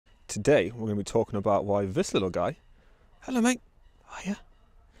Today we're going to be talking about why this little guy, hello mate, hiya,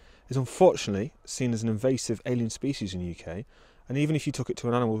 is unfortunately seen as an invasive alien species in the UK, and even if you took it to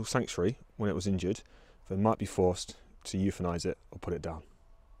an animal sanctuary when it was injured, they might be forced to euthanize it or put it down.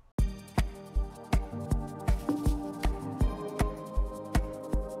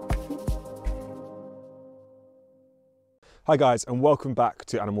 Hi guys, and welcome back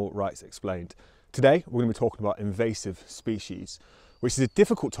to Animal Rights Explained. Today we're going to be talking about invasive species, which is a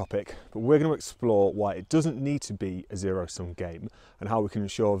difficult topic, but we're going to explore why it doesn't need to be a zero-sum game and how we can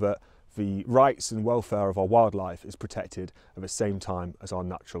ensure that the rights and welfare of our wildlife is protected at the same time as our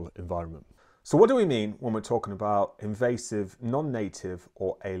natural environment. So what do we mean when we're talking about invasive, non-native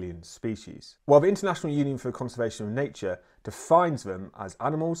or alien species? Well, the International Union for the Conservation of Nature defines them as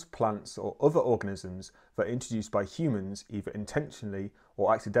animals, plants or other organisms that are introduced by humans either intentionally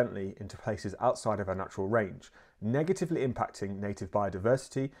or accidentally into places outside of our natural range, negatively impacting native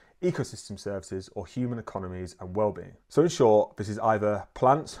biodiversity, ecosystem services or human economies and well-being. So in short, this is either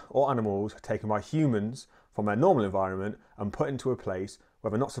plants or animals taken by humans from their normal environment and put into a place where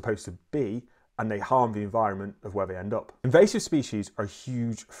they're not supposed to be, and they harm the environment of where they end up. Invasive species are a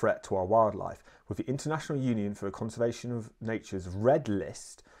huge threat to our wildlife, with the International Union for the Conservation of Nature's Red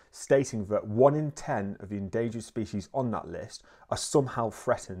List stating that 1 in 10 of the endangered species on that list are somehow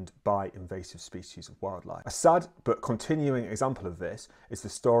threatened by invasive species of wildlife. A sad but continuing example of this is the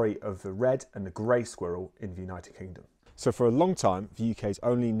story of the red and the grey squirrel in the United Kingdom. So for a long time, the UK's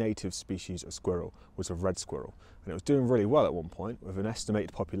only native species of squirrel was a red squirrel, and it was doing really well at one point, with an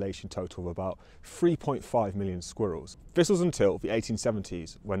estimated population total of about 3.5 million squirrels. This was until the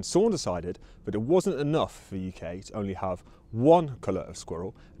 1870s, when someone decided that it wasn't enough for the UK to only have one colour of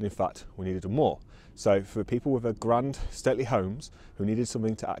squirrel, and in fact we needed more. So for people with their grand stately homes who needed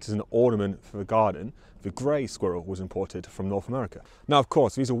something to act as an ornament for the garden, the grey squirrel was imported from North America. Now of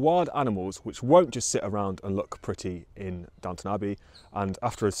course these are wild animals which won't just sit around and look pretty in Downton Abbey, and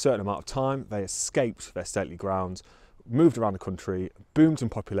after a certain amount of time they escaped their stately grounds, moved around the country, boomed in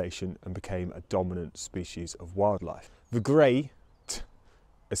population and became a dominant species of wildlife. The grey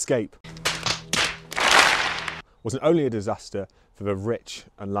escape wasn't only a disaster for the rich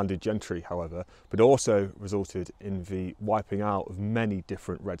and landed gentry, however, but also resulted in the wiping out of many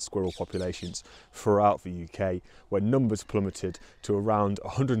different red squirrel populations throughout the UK, where numbers plummeted to around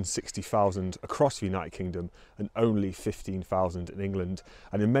 160,000 across the United Kingdom and only 15,000 in England,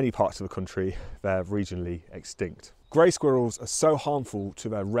 and in many parts of the country they're regionally extinct. Grey squirrels are so harmful to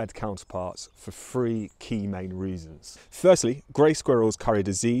their red counterparts for 3 key main reasons. Firstly, grey squirrels carry a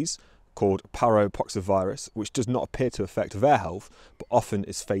disease called parapoxvirus, which does not appear to affect their health, but often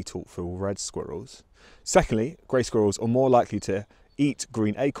is fatal for red squirrels. Secondly, grey squirrels are more likely to eat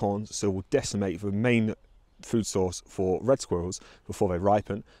green acorns, so will decimate the main food source for red squirrels before they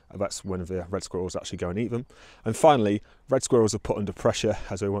ripen, and that's when the red squirrels actually go and eat them. And finally, red squirrels are put under pressure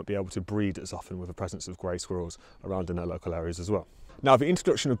as they won't be able to breed as often with the presence of grey squirrels around in their local areas as well. Now, the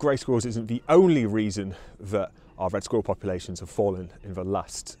introduction of grey squirrels isn't the only reason that our red squirrel populations have fallen in the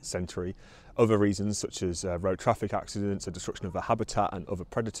last century. Other reasons, such as road traffic accidents, the destruction of their habitat and other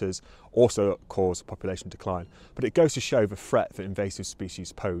predators, also cause population decline. But it goes to show the threat that invasive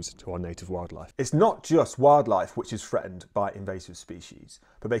species pose to our native wildlife. It's not just wildlife which is threatened by invasive species,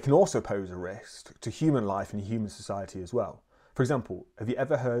 but they can also pose a risk to human life and human society as well. For example, have you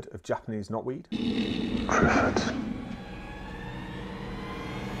ever heard of Japanese knotweed?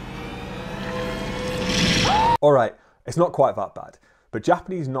 Alright, it's not quite that bad, but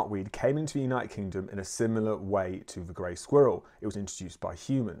Japanese knotweed came into the United Kingdom in a similar way to the grey squirrel. It was introduced by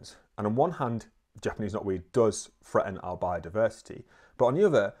humans, and on one hand, Japanese knotweed does threaten our biodiversity, but on the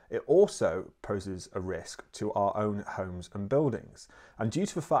other, it also poses a risk to our own homes and buildings. And due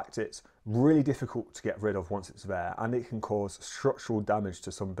to the fact it's really difficult to get rid of once it's there, and it can cause structural damage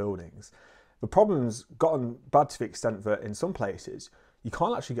to some buildings, the problem's gotten bad to the extent that in some places, you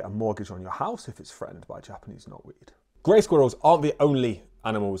can't actually get a mortgage on your house if it's threatened by Japanese knotweed. Grey squirrels aren't the only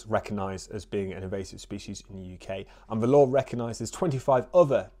animals recognised as being an invasive species in the UK, and the law recognises 25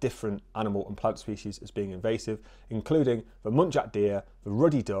 other different animal and plant species as being invasive, including the muntjac deer, the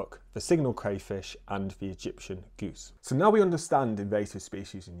ruddy duck, the signal crayfish and the Egyptian goose. So now we understand invasive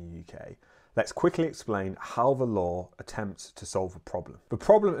species in the UK, let's quickly explain how the law attempts to solve the problem. The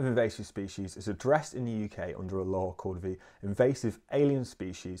problem of invasive species is addressed in the UK under a law called the Invasive Alien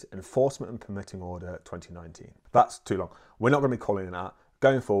Species Enforcement and Permitting Order 2019. That's too long. We're not going to be calling it that.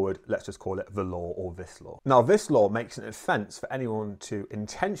 Going forward, let's just call it the law or this law. Now, this law makes an offence for anyone to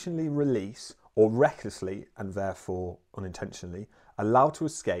intentionally release or recklessly, and therefore unintentionally, allow to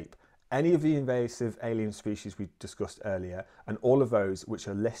escape any of the invasive alien species we discussed earlier, and all of those which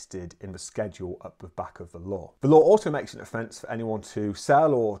are listed in the schedule at the back of the law. The law also makes it an offence for anyone to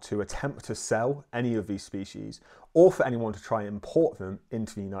sell or to attempt to sell any of these species, or for anyone to try and import them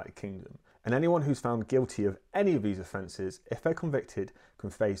into the United Kingdom. And anyone who's found guilty of any of these offences, if they're convicted, can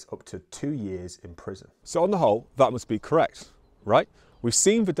face up to 2 years in prison. So on the whole, that must be correct, right? We've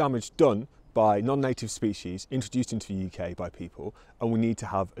seen the damage done by non-native species introduced into the UK by people, and we need to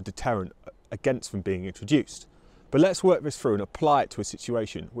have a deterrent against them being introduced. But let's work this through and apply it to a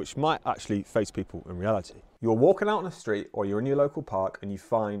situation which might actually face people in reality. You're walking out on the street or you're in your local park and you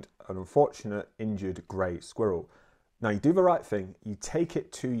find an unfortunate injured grey squirrel. Now you do the right thing, you take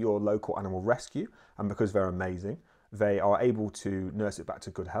it to your local animal rescue, and because they're amazing, they are able to nurse it back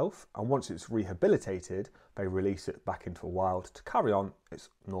to good health, and once it's rehabilitated, they release it back into the wild to carry on its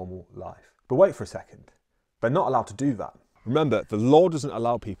normal life. But wait for a second, they're not allowed to do that. Remember, the law doesn't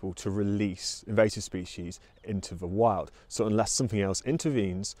allow people to release invasive species into the wild. So unless something else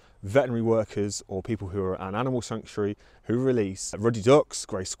intervenes, veterinary workers or people who are at an animal sanctuary who release ruddy ducks,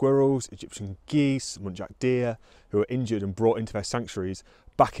 grey squirrels, Egyptian geese, muntjac deer, who are injured and brought into their sanctuaries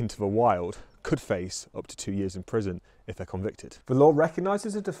back into the wild, could face up to 2 years in prison if they're convicted. The law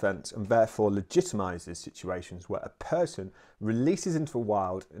recognises a defence and therefore legitimises situations where a person releases into the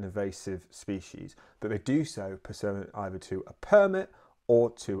wild an invasive species, but they do so pursuant either to a permit or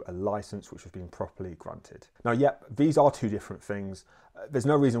to a licence which has been properly granted. Now, yep, these are two different things. There's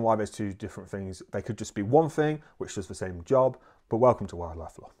no reason why there's two different things. They could just be one thing which does the same job, but welcome to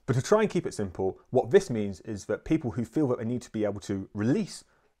wildlife law. But to try and keep it simple, what this means is that people who feel that they need to be able to release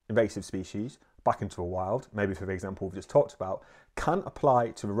invasive species back into the wild, maybe for the example we've just talked about, can apply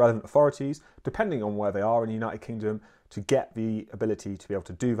to the relevant authorities, depending on where they are in the United Kingdom, to get the ability to be able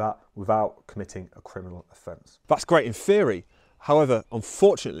to do that without committing a criminal offence. That's great in theory. However,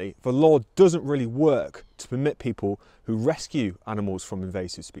 unfortunately, the law doesn't really work to permit people who rescue animals from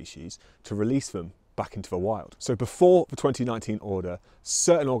invasive species to release them back into the wild. So before the 2019 order,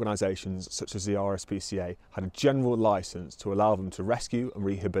 certain organisations such as the RSPCA had a general licence to allow them to rescue and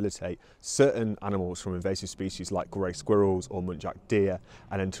rehabilitate certain animals from invasive species like grey squirrels or muntjac deer,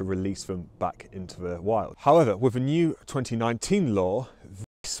 and then to release them back into the wild. However, with the new 2019 law,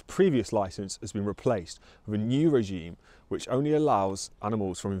 this previous licence has been replaced with a new regime which only allows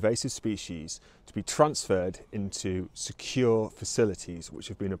animals from invasive species to be transferred into secure facilities which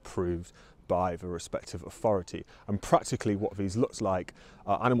have been approved by the respective authority. And practically what these looks like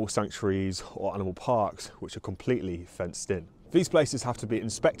are animal sanctuaries or animal parks which are completely fenced in. These places have to be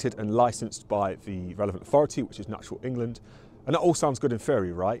inspected and licensed by the relevant authority, which is Natural England. And that all sounds good in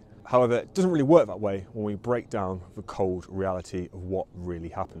theory, right? However, it doesn't really work that way when we break down the cold reality of what really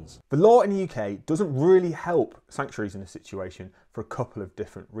happens. The law in the UK doesn't really help sanctuaries in this situation for a couple of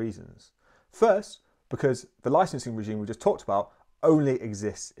different reasons. First, because the licensing regime we just talked about only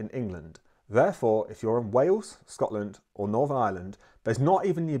exists in England. Therefore, if you're in Wales, Scotland or Northern Ireland, there's not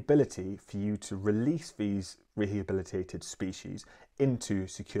even the ability for you to release these rehabilitated species into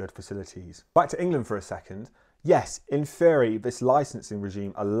secured facilities. Back to England for a second. Yes, in theory, this licensing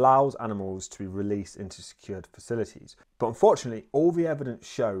regime allows animals to be released into secured facilities. But unfortunately, all the evidence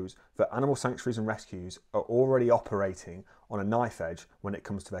shows that animal sanctuaries and rescues are already operating on a knife edge when it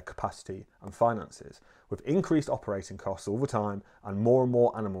comes to their capacity and finances, with increased operating costs all the time and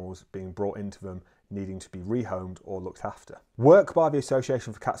more animals being brought into them needing to be rehomed or looked after. Work by the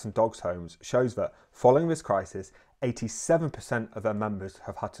Association for Cats and Dogs Homes shows that following this crisis, 87% of their members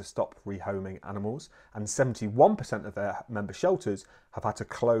have had to stop rehoming animals, and 71% of their member shelters have had to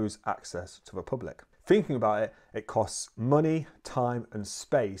close access to the public. Thinking about it, it costs money, time and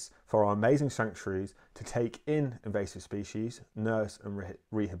space for our amazing sanctuaries to take in invasive species, nurse and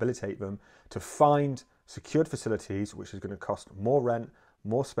rehabilitate them, to find secured facilities, which is going to cost more rent,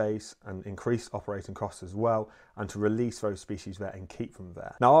 more space and increased operating costs as well, and to release those species there and keep them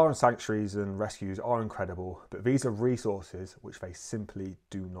there. Now, our sanctuaries and rescues are incredible, but these are resources which they simply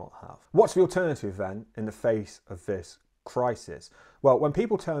do not have. What's the alternative then in the face of this crisis? Well, when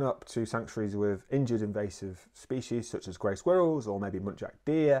people turn up to sanctuaries with injured invasive species such as grey squirrels or maybe muntjac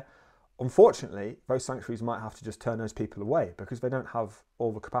deer, unfortunately, those sanctuaries might have to just turn those people away because they don't have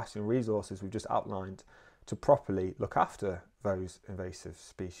all the capacity and resources we've just outlined to properly look after those invasive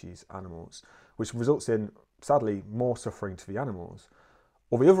species animals, which results in, sadly, more suffering to the animals.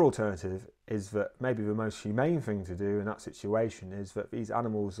 Or the other alternative is that maybe the most humane thing to do in that situation is that these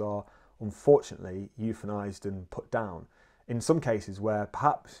animals are unfortunately euthanized and put down. In some cases where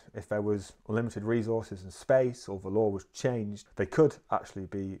perhaps if there was unlimited resources and space or the law was changed, they could actually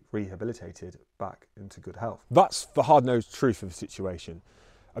be rehabilitated back into good health. That's the hard-nosed truth of the situation.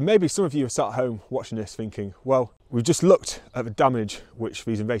 And maybe some of you are sat at home watching this thinking, well, we've just looked at the damage which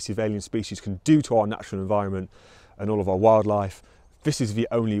these invasive alien species can do to our natural environment and all of our wildlife. This is the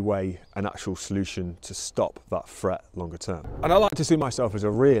only way, an actual solution to stop that threat longer term. And I like to see myself as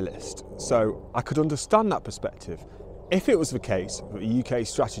a realist, so I could understand that perspective if it was the case that the UK's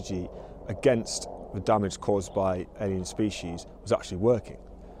strategy against the damage caused by alien species was actually working.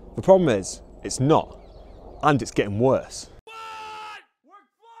 The problem is, it's not, and it's getting worse.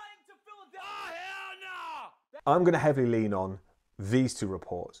 I'm going to heavily lean on these two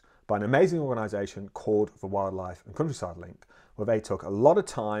reports by an amazing organisation called the Wildlife and Countryside Link, where they took a lot of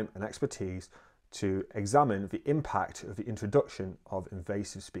time and expertise to examine the impact of the introduction of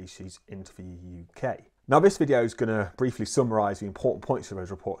invasive species into the UK. Now, this video is going to briefly summarise the important points of those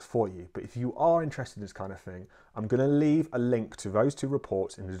reports for you, but if you are interested in this kind of thing, I'm going to leave a link to those two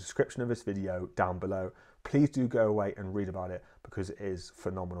reports in the description of this video down below. Please do go away and read about it because it is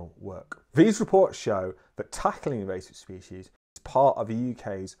phenomenal work. These reports show that tackling invasive species is part of the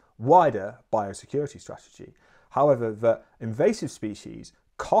UK's wider biosecurity strategy. However, that invasive species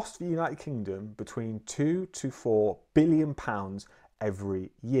cost the United Kingdom between £2 to £4 billion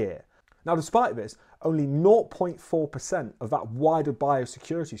every year. Now, despite this, only 0.4% of that wider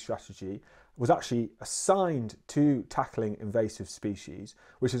biosecurity strategy was actually assigned to tackling invasive species,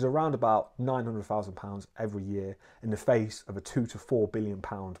 which is around about £900,000 every year in the face of a £2 to £4 billion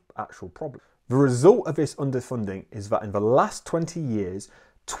actual problem. The result of this underfunding is that in the last 20 years,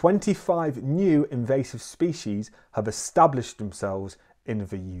 25 new invasive species have established themselves in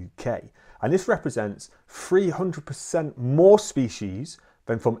the UK. And this represents 300% more species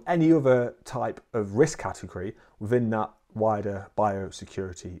than from any other type of risk category within that wider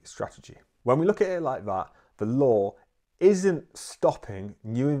biosecurity strategy. When we look at it like that, the law isn't stopping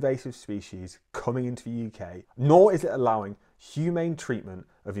new invasive species coming into the UK, nor is it allowing humane treatment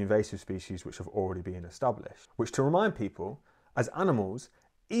of the invasive species which have already been established. Which, to remind people, as animals,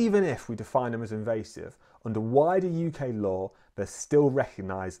 even if we define them as invasive, under wider UK law, they're still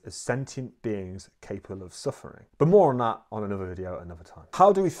recognised as sentient beings capable of suffering. But more on that on another video at another time.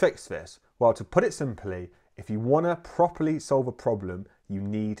 How do we fix this? Well, to put it simply, if you want to properly solve a problem, you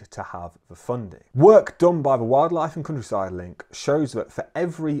need to have the funding. Work done by the Wildlife and Countryside Link shows that for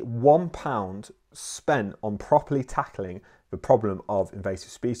every £1 spent on properly tackling the problem of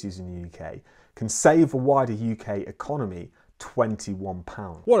invasive species in the UK can save the wider UK economy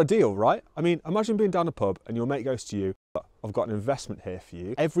 £21. What a deal, right? I mean, imagine being down a pub and your mate goes to you, I've got an investment here for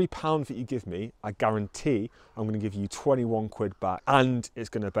you. Every pound that you give me, I guarantee I'm going to give you 21 quid back, and it's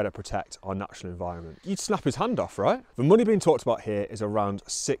going to better protect our natural environment. You'd snap his hand off, right? The money being talked about here is around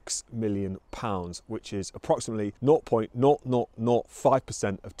 £6 million, which is approximately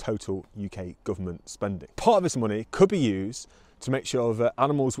 0.0005% of total UK government spending. Part of this money could be used to make sure that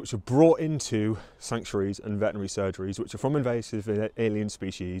animals which are brought into sanctuaries and veterinary surgeries, which are from invasive alien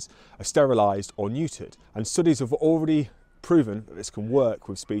species, are sterilised or neutered. And studies have already proven that this can work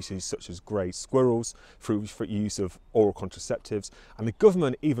with species such as grey squirrels through use of oral contraceptives, and the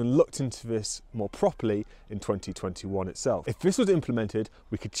government even looked into this more properly in 2021 itself. If this was implemented,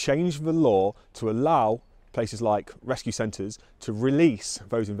 we could change the law to allow places like rescue centres to release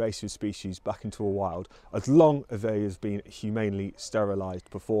those invasive species back into the wild as long as they have been humanely sterilised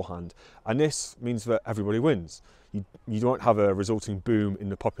beforehand. And this means that everybody wins. You don't have a resulting boom in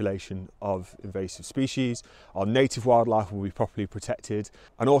the population of invasive species, our native wildlife will be properly protected,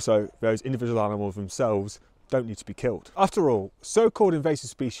 and also those individual animals themselves don't need to be killed. After all, so-called invasive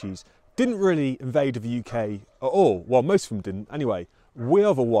species didn't really invade the UK at all. Well, most of them didn't anyway. We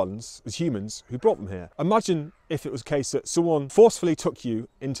are the ones, as humans, who brought them here. Imagine if it was a case that someone forcefully took you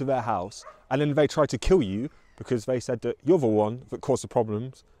into their house and then they tried to kill you because they said that you're the one that caused the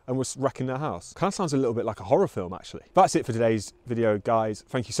problems and was wrecking their house. Kind of sounds a little bit like a horror film, actually. That's it for today's video, guys.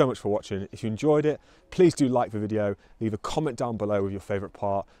 Thank you so much for watching. If you enjoyed it, please do like the video, leave a comment down below with your favourite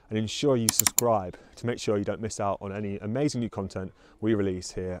part, and ensure you subscribe to make sure you don't miss out on any amazing new content we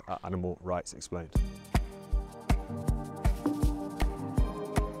release here at Animal Rights Explained.